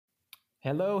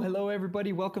Hello,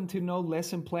 everybody. Welcome to No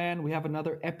Lesson Plan. We have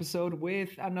another episode with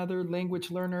another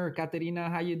language learner. Katerina,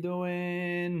 how you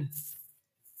doing?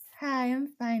 Hi, I'm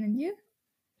fine, and you?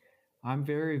 I'm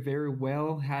very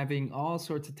well, having all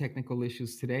sorts of technical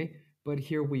issues today, but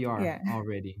here we are Yeah,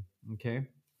 already. Okay.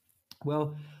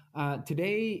 Well,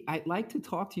 today I'd like to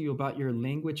talk to you about your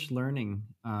language learning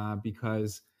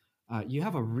because you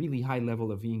have a really high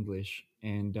level of English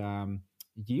and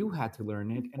you had to learn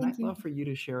it. And thank I'd you. love for you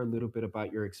to share a little bit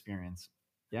about your experience.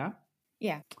 Yeah?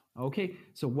 Yeah, Okay,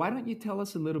 so why don't you tell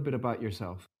us a little bit about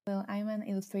yourself? well, I'm an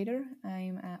illustrator.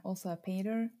 I'm also a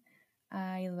painter.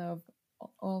 I love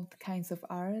all kinds of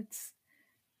arts.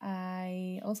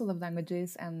 I also love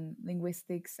languages and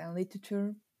linguistics and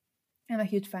literature. I'm a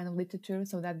huge fan of literature,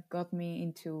 so that got me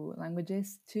into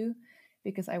languages too,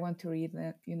 because I want to read,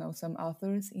 some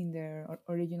authors in their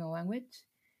original language.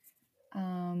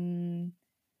 Um,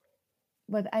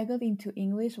 But I got into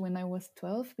English when I was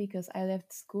 12 because I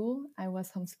left school. I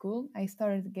was homeschooled. I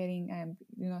started getting,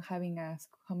 having a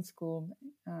homeschool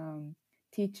um,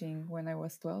 teaching when I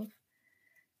was 12.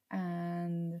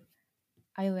 And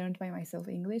I learned by myself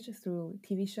English through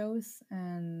TV shows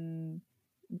and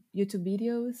YouTube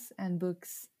videos and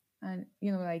books and,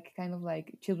 like kind of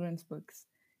like children's books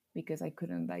because I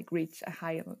couldn't like reach a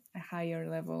higher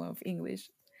level of English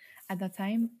at that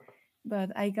time.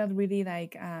 But I got really I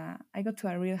got to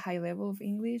a real high level of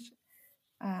English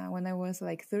when I was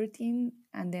like 13,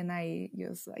 and then I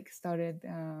just like started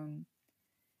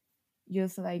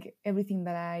just like everything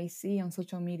that I see on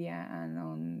social media and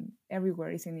on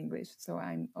everywhere is in English, so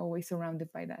I'm always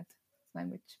surrounded by that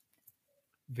language.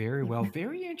 Very Yeah, well,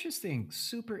 very interesting,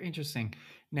 super interesting.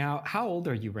 Now, how old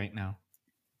are you right now?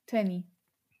 20.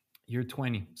 You're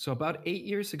 20. So, about 8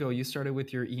 years ago, you started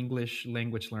with your English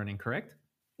language learning, correct?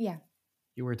 Yeah,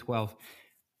 You were 12.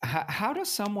 How does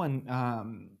someone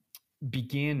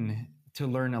begin to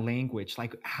learn a language?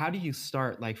 Like, how do you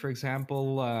start? Like, for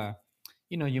example,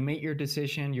 you made your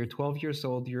decision, you're 12 years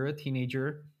old, you're a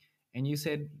teenager, and you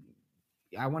said,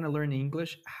 I want to learn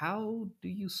English. How do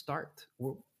you start?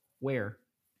 Where?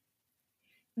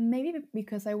 maybe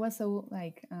because I was so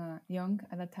like young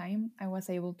at the time, I was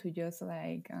able to just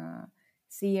like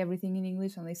see everything in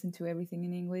English and listen to everything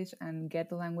in English and get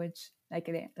the language, like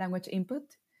the language input.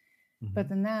 But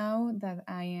Mhm. now that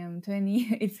I am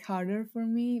 20, it's harder for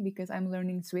me because I'm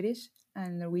learning Swedish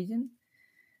and Norwegian,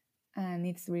 and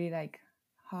it's really like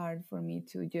hard for me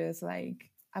to just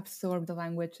like absorb the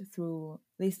language through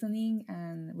listening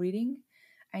and reading.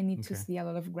 I need to Okay. see a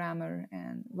lot of grammar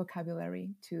and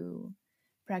vocabulary to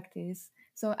practice.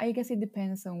 So I guess it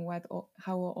depends on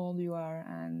how old you are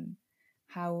and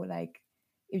how like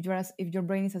if your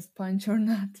brain is a sponge or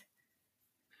not.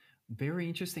 Very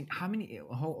interesting.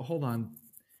 Hold on.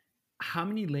 How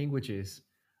many languages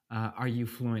are you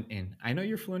fluent in? I know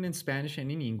you're fluent in Spanish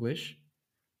and in English.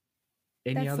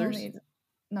 Any That's others? only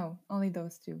no, only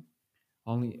those two.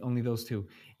 Only those two.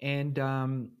 And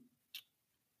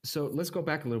so let's go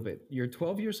back a little bit. You're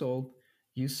 12 years old.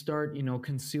 You start,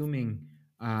 consuming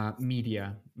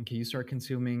media. Okay, you start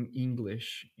consuming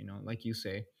English. Like you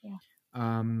say. Yeah.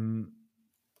 Um,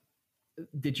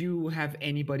 did you have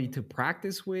anybody to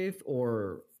practice with,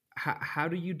 or how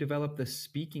do you develop the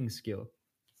speaking skill?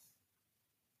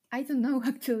 I don't know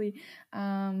actually.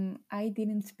 I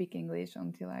didn't speak English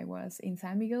until I was in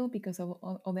San Miguel because of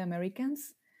all the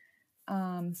Americans.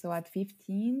 So at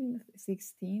 15,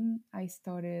 16, I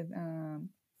started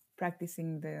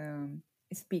practicing the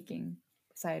speaking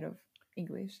side of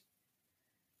English.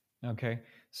 Okay,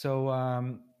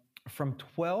 so from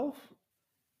 12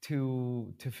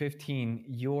 to 15,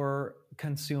 you're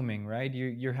consuming, right?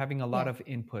 You're having a lot Yeah, of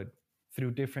input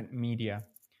through different media,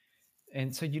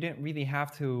 and so you didn't really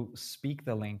have to speak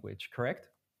the language, correct?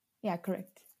 yeah,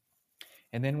 correct.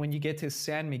 And then when you get to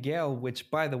San Miguel, which,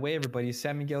 by the way, everybody,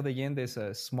 San Miguel de Allende is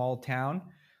a small town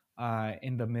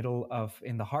in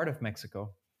the heart of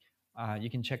Mexico. You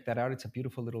can check that out. It's a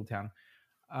beautiful little town.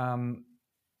 Um,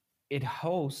 it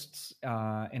hosts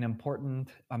an important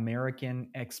American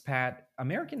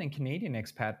and Canadian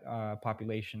expat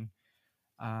population.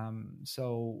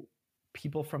 So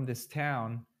people from this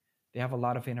town, they have a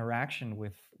lot of interaction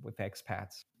with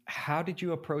expats. How did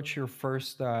you approach your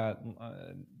first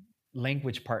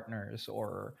language partners,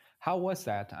 or how was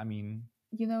that? I mean,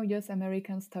 Just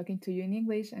Americans talking to you in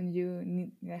English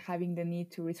and having the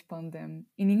need to respond them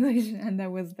in English, and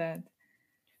that was that.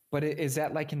 but is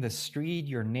that like in the street,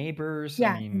 your neighbors? I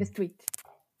Yeah, in the mean, street.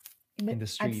 in the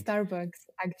At street. Starbucks,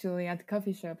 actually, at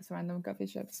coffee shops, random coffee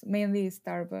shops, mainly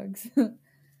Starbucks.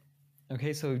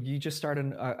 Okay, so you just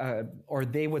started, or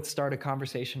they would start a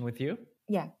conversation with you.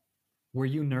 Yeah. Were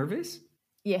you nervous?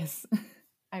 Yes,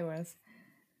 I was.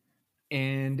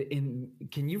 And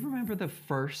can you remember the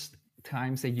first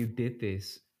times that you did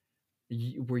this?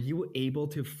 Were you able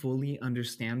to fully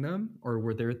understand them, or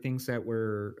were there things that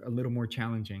were a little more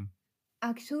challenging?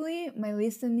 Actually, my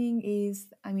listening is,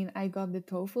 I mean, I got the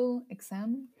TOEFL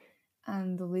exam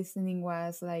and the listening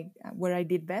was like where I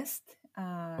did best.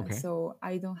 Okay. So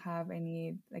I don't have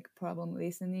any like problem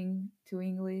listening to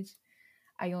English.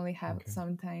 I only have Okay.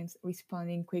 sometimes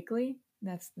responding quickly.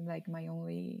 That's like my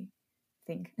only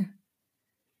thing.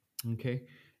 Okay.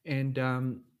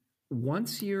 And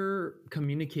once you're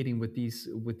communicating with these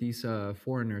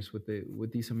foreigners,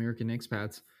 with these American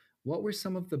expats, what were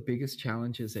some of the biggest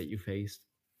challenges that you faced?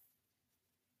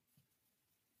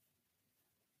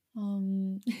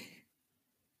 um,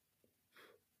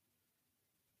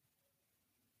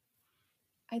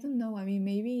 I don't know. I mean,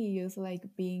 maybe just like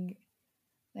being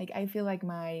like I feel like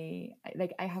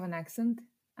like I have an accent,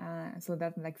 so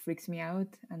that like freaks me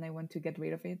out, and I want to get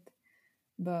rid of it.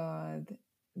 But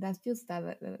that's just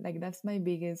like that's my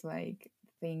biggest like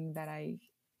thing that I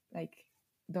like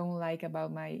don't like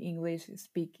about my English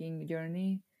speaking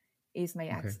journey is my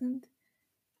Okay. accent,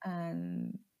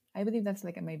 and I believe that's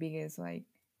like my biggest like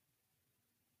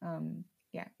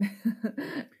yeah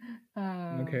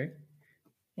um Okay.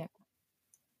 yeah.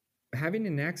 Having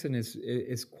an accent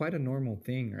is quite a normal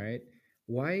thing, right?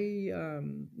 Why?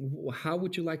 How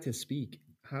would you like to speak?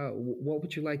 What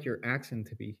would you like your accent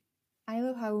to be? I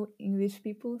love how English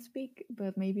people speak,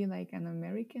 but maybe like an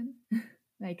American,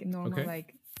 like normal, Okay.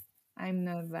 like I'm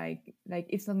not like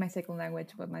it's not my second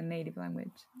language, but my native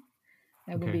language.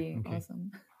 That would Okay. be Okay.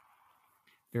 awesome.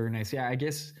 Very nice. Yeah, I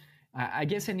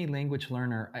guess any language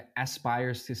learner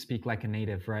aspires to speak like a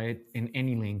native, right? In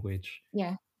any language,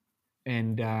 Yeah,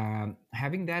 and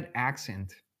having that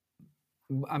accent.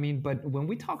 I mean, but when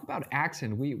we talk about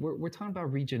accent, we're talking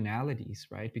about regionalities,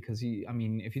 right? Because I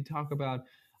mean, if you talk about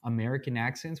American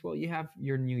accents, well, you have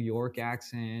your New York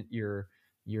accent, your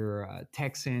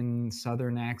Texan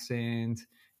Southern accent,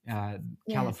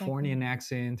 yeah, exactly. Californian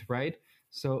accent, right?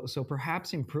 So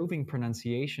perhaps improving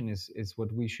pronunciation is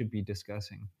what we should be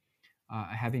discussing.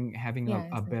 Having Yeah,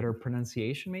 a better exactly.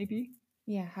 pronunciation, maybe.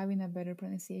 Yeah, having a better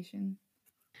pronunciation.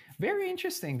 Very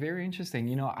interesting. Very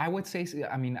interesting. I would say.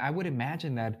 I mean, I would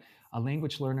imagine that a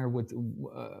language learner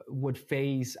would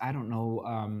face. I don't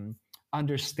know,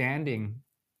 understanding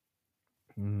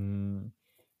mm,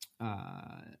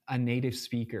 a native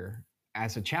speaker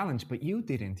as a challenge, but you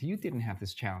didn't. You didn't have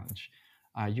this challenge.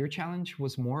 Your challenge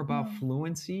was more about No.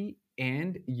 fluency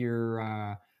and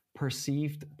your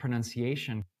perceived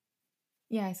pronunciation.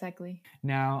 Yeah, exactly.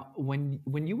 Now,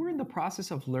 when you were in the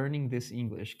process of learning this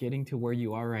English, getting to where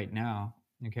you are right now,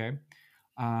 okay,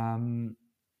 um,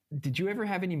 did you ever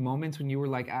have any moments when you were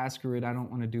like, ah, screw it, I don't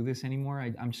want to do this anymore.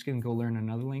 I'm just gonna go learn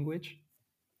another language.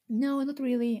 No, not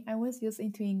really. I was just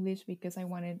into English because I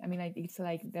wanted. I mean, like it's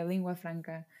like the lingua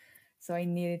franca, so I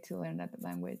needed to learn that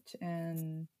language,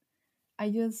 and I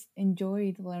just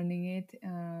enjoyed learning it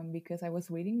because I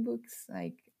was reading books,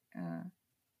 like uh,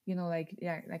 like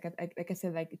yeah, like I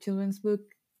said, like children's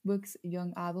books,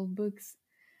 young adult books,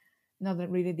 not the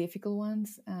really difficult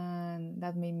ones, and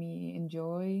that made me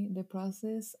enjoy the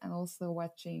process, and also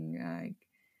watching like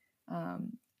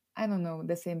um, I don't know,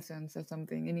 The Simpsons or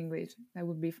something in English. That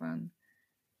would be fun.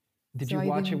 Did So you I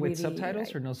watch it didn't with really subtitles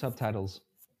like or no subtitles?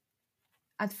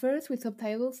 at first with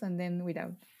subtitles and then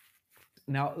without.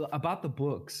 Now, about the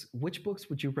books, which books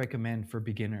would you recommend for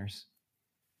beginners?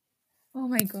 Oh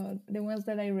my god, the ones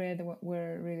that I read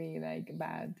were really like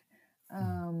bad.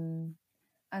 Mm. Um,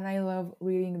 and I love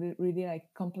reading the really like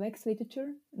complex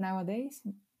literature nowadays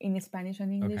in Spanish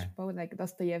and English, Okay. both like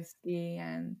Dostoevsky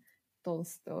and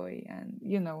Tolstoy and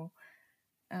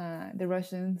the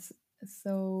Russians.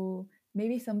 So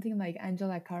maybe something like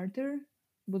Angela Carter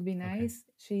would be Okay. nice.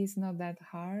 She's not that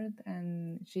hard,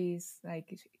 and she's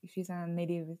a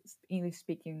native English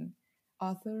speaking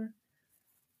author.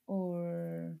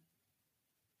 Or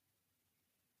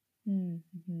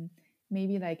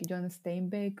maybe like John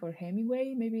Steinbeck or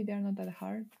Hemingway. Maybe they're not that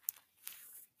hard.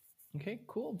 Okay.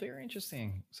 Cool. Very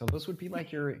interesting. So those would be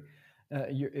like your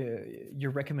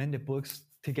recommended books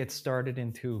to get started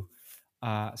into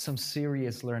some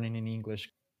serious learning in English.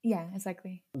 Yeah,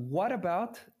 exactly. What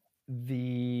about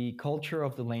the culture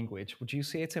of the language? Would you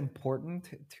say it's important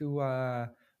to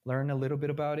learn a little bit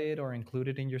about it or include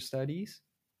it in your studies?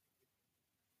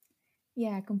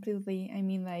 Yeah, completely. I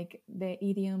mean, like the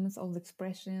idioms, all the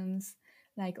expressions,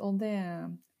 like all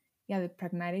the yeah, the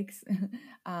pragmatics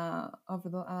of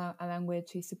a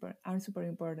language is super are super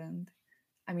important.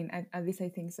 I mean, at least I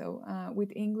think so.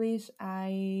 With English,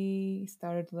 I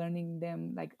started learning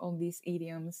them like all these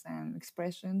idioms and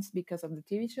expressions because of the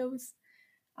TV shows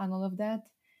and all of that.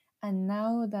 And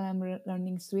now that I'm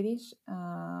learning Swedish,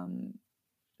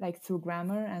 like through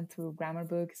grammar and through grammar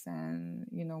books and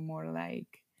more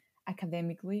like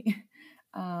academically,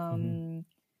 Hmm. um,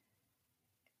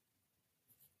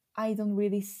 I don't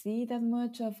really see that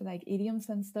much of like idioms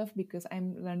and stuff because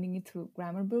I'm learning it through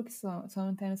grammar books. So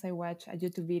sometimes I watch a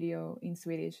YouTube video in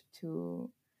Swedish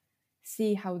to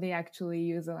see how they actually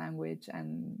use the language.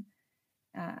 And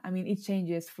I mean, it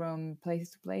changes from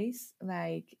place to place.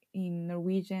 Like in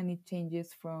Norwegian, it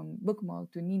changes from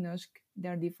bokmål to nynorsk.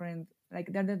 They're different,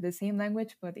 like they're the same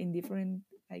language, but in different,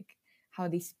 like how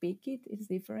they speak it is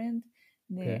different.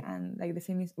 Okay. And like the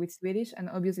same is with Swedish, and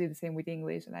obviously the same with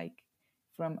English. Like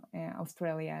from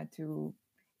Australia to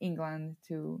England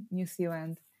to New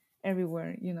Zealand,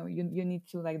 everywhere, you need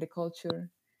to like the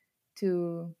culture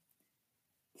to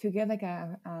get like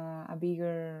a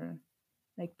bigger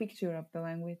like picture of the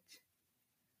language.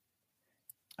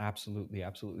 Absolutely,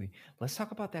 absolutely. Let's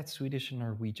talk about that Swedish and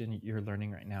Norwegian you're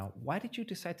learning right now. Why did you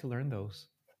decide to learn those?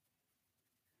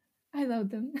 I love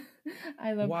them.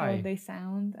 I love how Why? they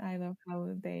sound. I love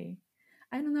how they.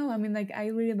 I don't know. I mean, like I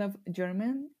really love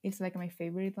German. It's like my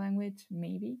favorite language,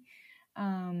 maybe.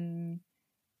 Um,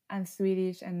 and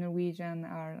Swedish and Norwegian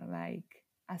are like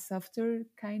a softer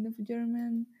kind of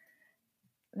German,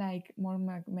 like more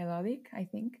melodic, I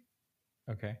think.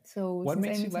 Okay. So What since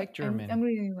makes you like I'm German?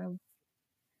 really love.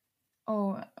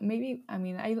 Oh, maybe. I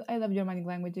mean, I love Germanic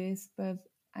languages, but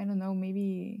I don't know.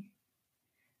 Maybe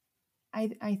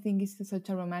I think it's such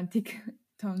a romantic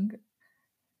tongue.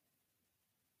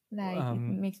 Like it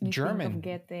makes me think of German.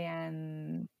 Goethe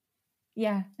and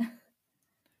yeah,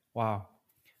 Wow.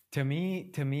 To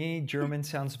me, German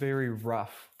sounds very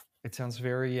rough. It sounds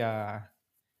very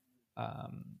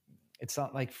um, it's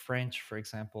not like French, for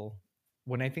example.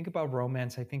 When I think about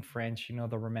romance, I think French,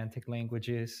 the romantic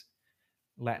languages,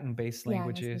 Latin-based yeah,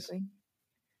 languages. exactly.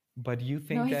 But you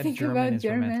No, think I that think German about is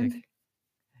romantic? German.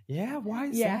 Yeah, why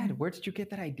is Yeah. that? Where did you get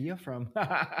that idea from?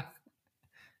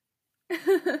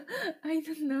 I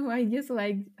don't know. I just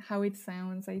like how it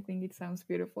sounds. I think it sounds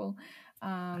beautiful.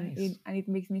 Nice. It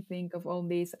makes me think of all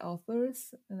these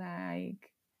authors,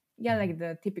 like yeah, Mhm. like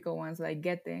the typical ones like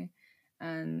Goethe,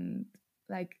 and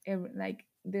like like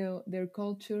their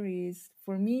culture is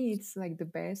for me it's like the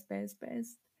best, best,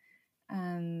 best.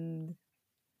 And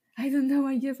I don't know.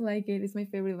 I just like it. It's my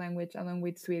favorite language, along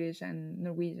with Swedish and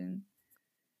Norwegian.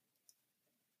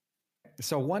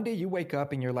 So one day you wake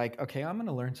up and you're like, okay, I'm going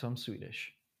to learn some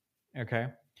Swedish.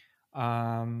 Okay.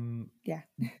 Um, Yeah.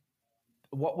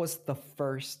 what was the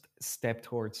first step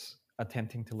towards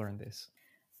attempting to learn this?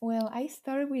 Well, I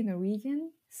started with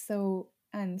Norwegian, so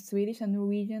and Swedish and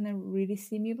Norwegian are really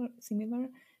similar.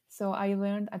 So I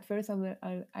learned at first.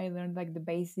 I learned like the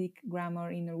basic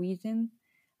grammar in Norwegian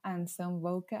and some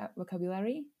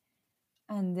vocabulary,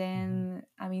 and Mhm. then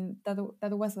I mean that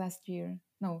was last year.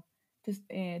 No, just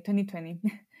 2020,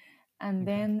 and Okay.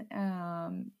 then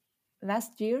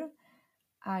last year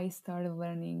I started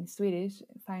learning Swedish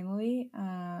finally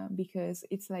because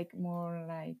it's like more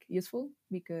like useful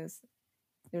because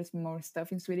there's more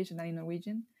stuff in Swedish than in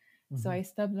Norwegian. So Mhm. I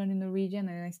stopped learning Norwegian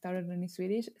and I started learning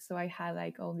Swedish. So I had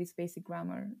like all this basic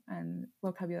grammar and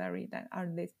vocabulary that are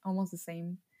almost the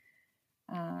same.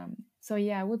 So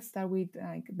yeah, I would start with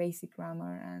like basic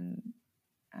grammar and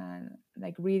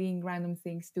like reading random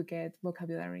things to get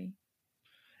vocabulary.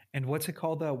 And what's it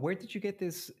called? Where did you get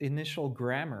this initial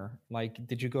grammar? Like,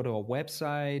 did you go to a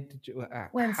website?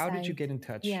 How did you Website, get in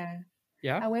touch? yeah,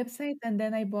 Yeah. a website, and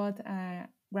then I bought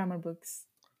grammar books.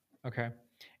 Okay.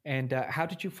 And how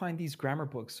did you find these grammar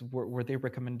books? Were they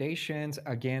recommendations?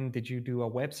 Again, did you do a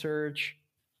web search?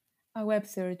 A web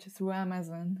search through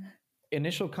Amazon.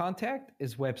 Initial contact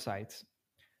is websites.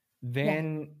 Yeah,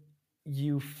 Then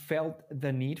you felt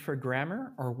the need for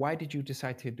grammar, or why did you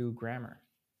decide to do grammar?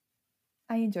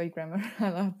 I enjoy grammar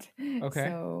a lot.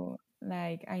 Okay. So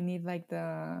like I need like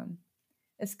the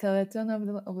skeleton of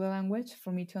the language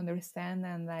for me to understand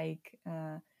and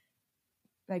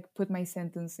like put my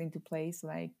sentence into place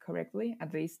like correctly,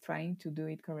 at least trying to do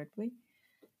it correctly.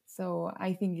 So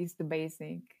I think it's the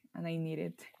basic and I need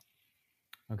it.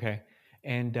 Okay.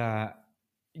 And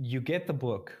you get the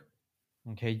book.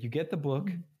 Okay. You get the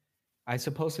book. Mhm. I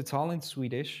suppose it's all in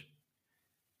Swedish.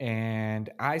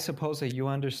 And I suppose that you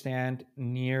understand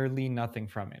nearly nothing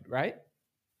from it, right?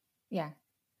 Yeah.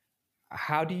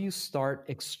 How do you start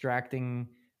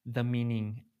extracting the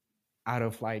meaning out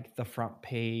of like the front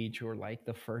page or like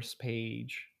the first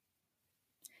page?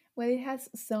 Well, it has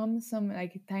some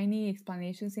like tiny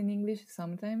explanations in English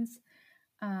sometimes,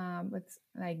 but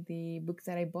like the books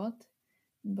that I bought.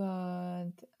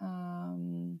 But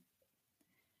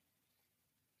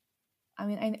I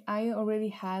mean, I already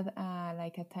had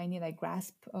like a tiny like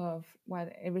grasp of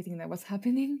what everything that was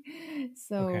happening, Okay.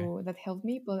 so that helped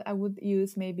me. But I would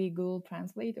use maybe Google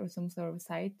Translate or some sort of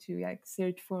site to like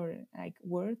search for like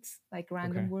words, like Okay.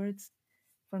 random words,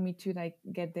 for me to like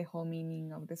get the whole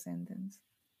meaning of the sentence.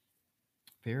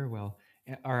 Very well.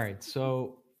 All right.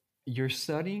 So you're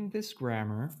studying this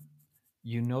grammar.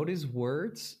 You notice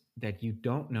words that you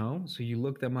don't know, so you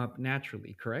look them up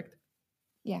naturally, correct?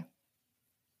 Yeah.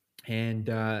 And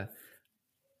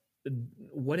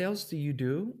what else do you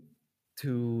do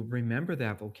to remember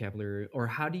that vocabulary, or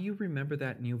how do you remember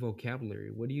that new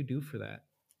vocabulary? What do you do for that?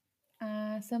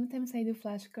 Sometimes I do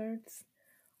flashcards,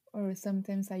 or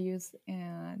sometimes I use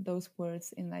those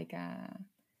words in like a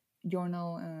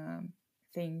journal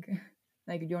thing,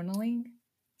 like journaling.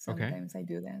 Okay. Sometimes I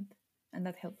do that, and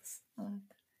that helps a lot.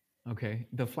 Okay.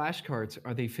 The flashcards,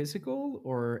 are they physical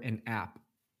or an app?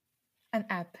 An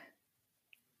app,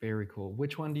 Very cool.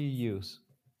 Which one do you use?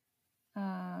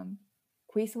 um,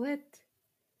 Quizlet,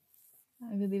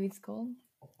 I believe it's called.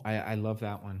 I love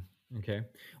that one. Okay.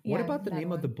 What Yeah, about the that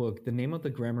name of the one. book, the name of the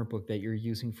grammar book that you're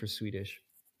using for Swedish?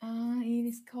 It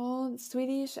is called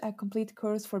Swedish: A Complete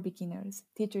Course for Beginners.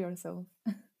 Teach yourself.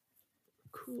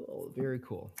 Cool. Very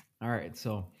cool. All right.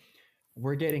 So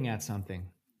we're getting at something.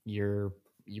 You're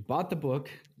you bought the book,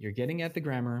 you're getting at the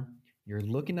grammar, you're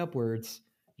looking up words,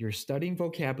 you're studying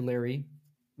vocabulary,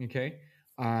 okay?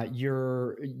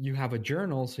 You have a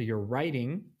journal, so you're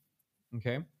writing,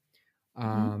 okay?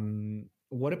 Mhm.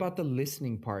 What about the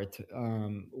listening part?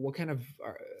 What kind of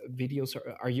videos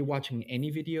are you watching? Any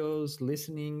videos,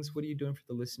 listenings? What are you doing for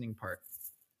the listening part?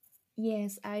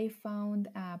 Yes, I found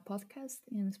a podcast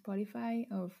in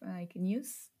Spotify of like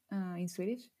news in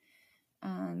Swedish,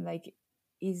 and like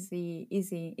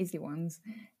easy ones.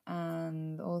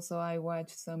 And also I watch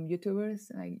some YouTubers,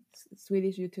 like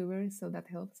Swedish YouTubers, so that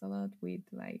helps a lot with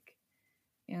like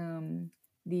um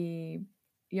the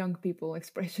young people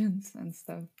expressions and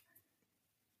stuff.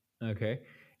 Okay.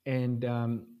 And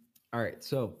all right,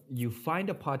 so you find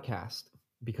a podcast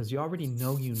because you already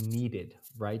know you need it,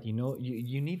 right? You know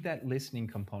you need that listening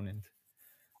component.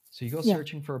 So you go Yeah.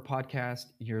 searching for a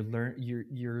podcast, you're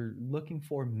looking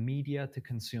for media to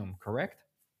consume, correct?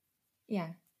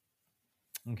 Yeah.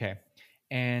 Okay.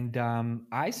 And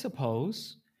I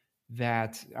suppose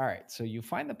that all right, so you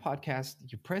find the podcast,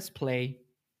 you press play,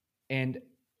 and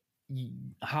y-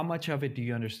 how much of it do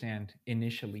you understand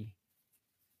initially?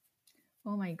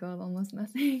 Oh my god, almost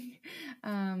nothing.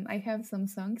 I have some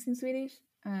songs in Swedish,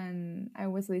 and I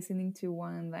was listening to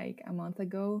one like a month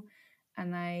ago,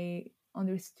 and I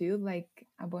understood like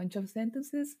a bunch of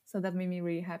sentences, so that made me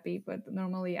really happy. But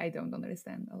normally, I don't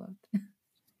understand a lot.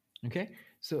 Okay.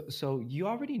 So you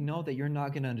already know that you're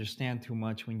not going to understand too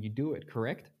much when you do it,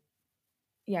 correct?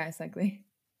 Yeah, exactly.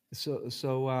 So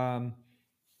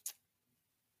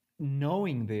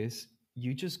knowing this,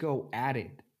 you just go at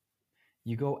it.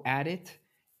 You go at it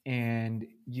and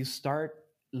you start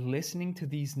listening to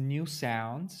these new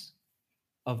sounds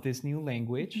of this new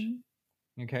language,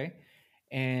 Hmm. okay?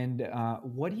 And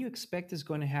what do you expect is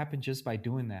going to happen just by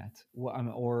doing that?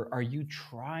 Or are you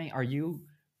trying, are you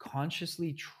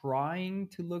consciously trying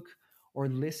to look or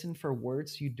listen for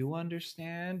words you do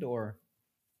understand? Or,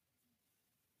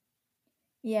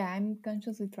 Yeah, I'm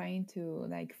consciously trying to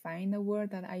like find a word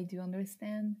that I do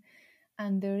understand.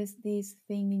 And there is this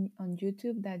thing on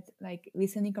YouTube that like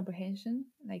listening comprehension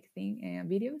like thing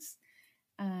videos,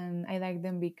 and I like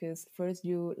them because first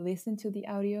you listen to the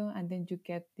audio and then you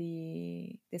get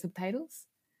the subtitles.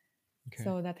 okay.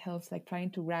 So that helps like trying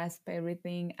to grasp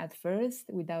everything at first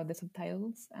without the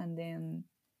subtitles, and then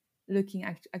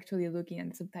actually looking at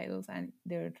the subtitles and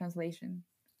their translation.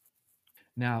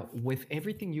 Now, with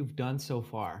everything you've done so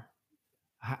far,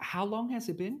 how long has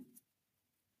it been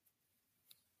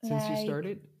since you Like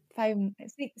started?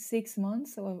 6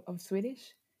 months of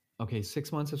Swedish. Okay,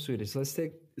 6 months of Swedish. Let's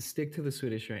stick to the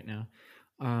Swedish right now.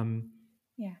 Um,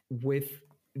 Yeah. with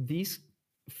these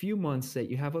few months that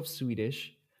you have of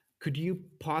Swedish, could you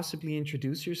possibly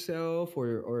introduce yourself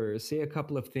or say a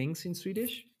couple of things in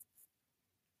Swedish?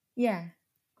 Yeah,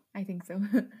 I think so.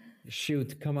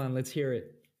 Shoot, come on, let's hear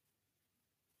it.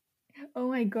 Oh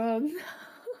my god.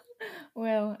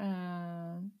 Well,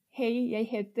 hej, jag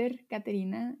heter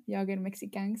Katarina. Jag är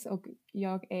mexikansk och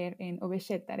jag är en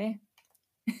översättare.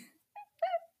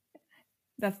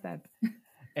 That's that.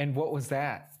 And what was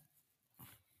that?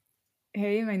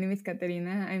 Hey, my name is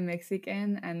Katarina. I'm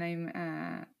Mexican and I'm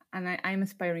and I'm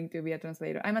aspiring to be a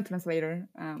translator. I'm a translator.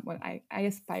 Well, I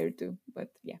aspire to, but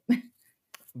yeah.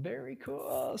 Very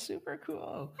cool, super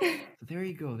cool. So there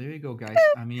you go, guys.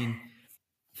 I mean,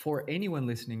 for anyone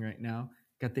listening right now,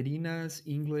 Katerina's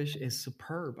English is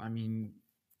superb. I mean,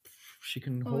 she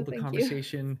can Oh, hold a thank you.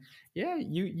 conversation. Yeah,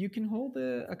 you can hold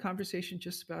a conversation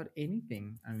just about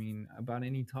anything. I mean, about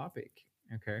any topic.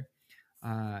 Okay.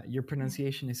 Your Yeah.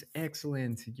 pronunciation is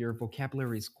excellent. Your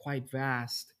vocabulary is quite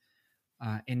vast,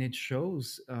 and it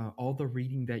shows all the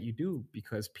reading that you do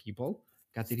because people.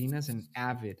 Katerina's an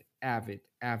avid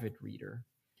reader.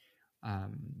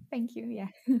 Um, Thank you. Yeah.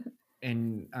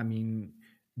 and I mean,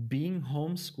 being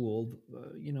homeschooled,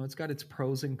 it's got its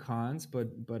pros and cons, but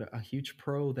a huge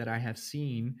pro that I have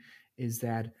seen is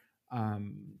that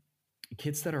um,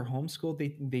 kids that are homeschooled,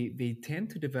 they tend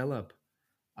to develop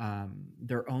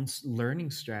their own learning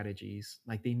strategies.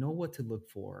 Like they know what to look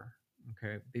for.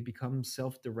 Okay, they become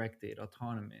self-directed,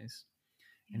 autonomous,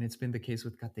 and it's been the case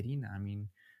with Katerina. I mean,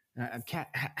 Kat,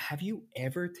 have you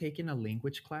ever taken a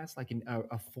language class, like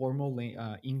a formal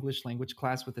English language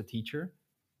class with a teacher?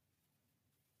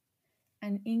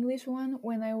 An English one,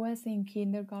 when I was in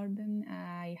kindergarten,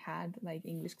 I had like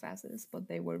English classes, but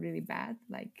they were really bad.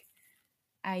 Like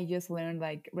I just learned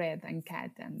like red and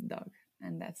cat and dog,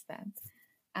 and that's that.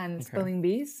 And Okay. spelling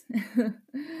bees.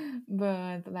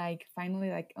 But like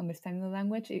finally, like understanding the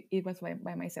language, it was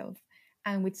by myself.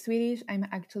 And with Swedish, I'm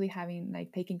actually having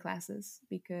like taking classes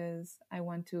because I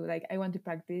want to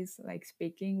practice like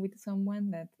speaking with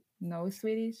someone that knows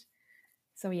Swedish.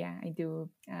 So yeah, I do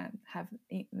have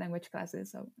language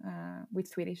classes with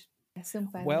Swedish. Some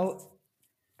classes. Well,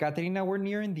 Katerina, we're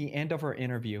nearing the end of our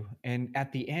interview. And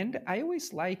at the end, I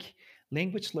always like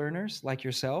language learners like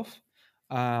yourself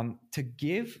to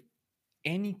give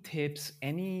any tips,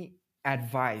 any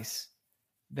advice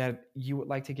that you would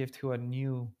like to give to a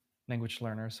new language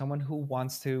learner, someone who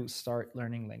wants to start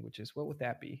learning languages. What would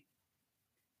that be?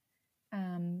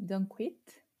 Don't quit,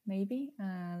 maybe.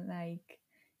 Like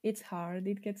it's hard,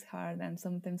 it gets hard, and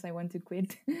sometimes I want to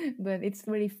quit, but it's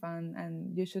really fun,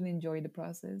 and you should enjoy the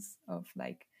process of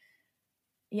like,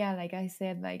 yeah, like I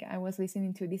said, like I was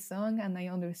listening to this song and I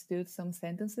understood some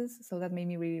sentences, so that made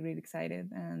me really, really excited.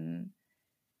 And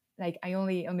like I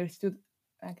only understood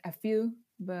like a few,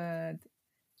 but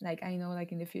like I know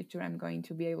like in the future I'm going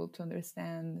to be able to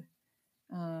understand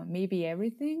maybe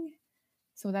everything.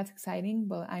 So that's exciting,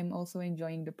 but I'm also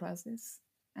enjoying the process.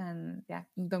 And yeah,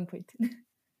 don't quit.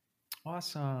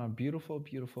 Awesome. Beautiful,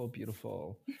 beautiful,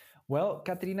 beautiful. Well,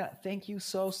 Katrina, thank you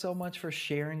so much for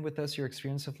sharing with us your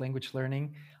experience of language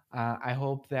learning. I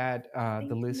hope that the Thank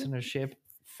you. listenership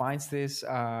finds this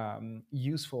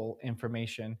useful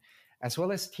information, as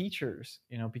well as teachers,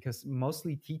 because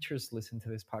mostly teachers listen to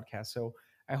this podcast. So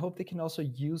I hope they can also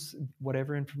use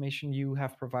whatever information you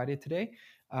have provided today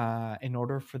in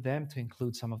order for them to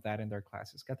include some of that in their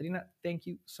classes. Katrina, thank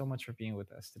you so much for being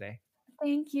with us today.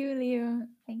 Thank you, Leo.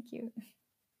 Thank you.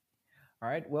 All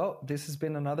right. Well, this has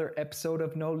been another episode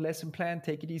of No Lesson Plan.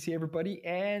 Take it easy, everybody,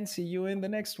 and see you in the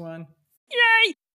next one. Yay!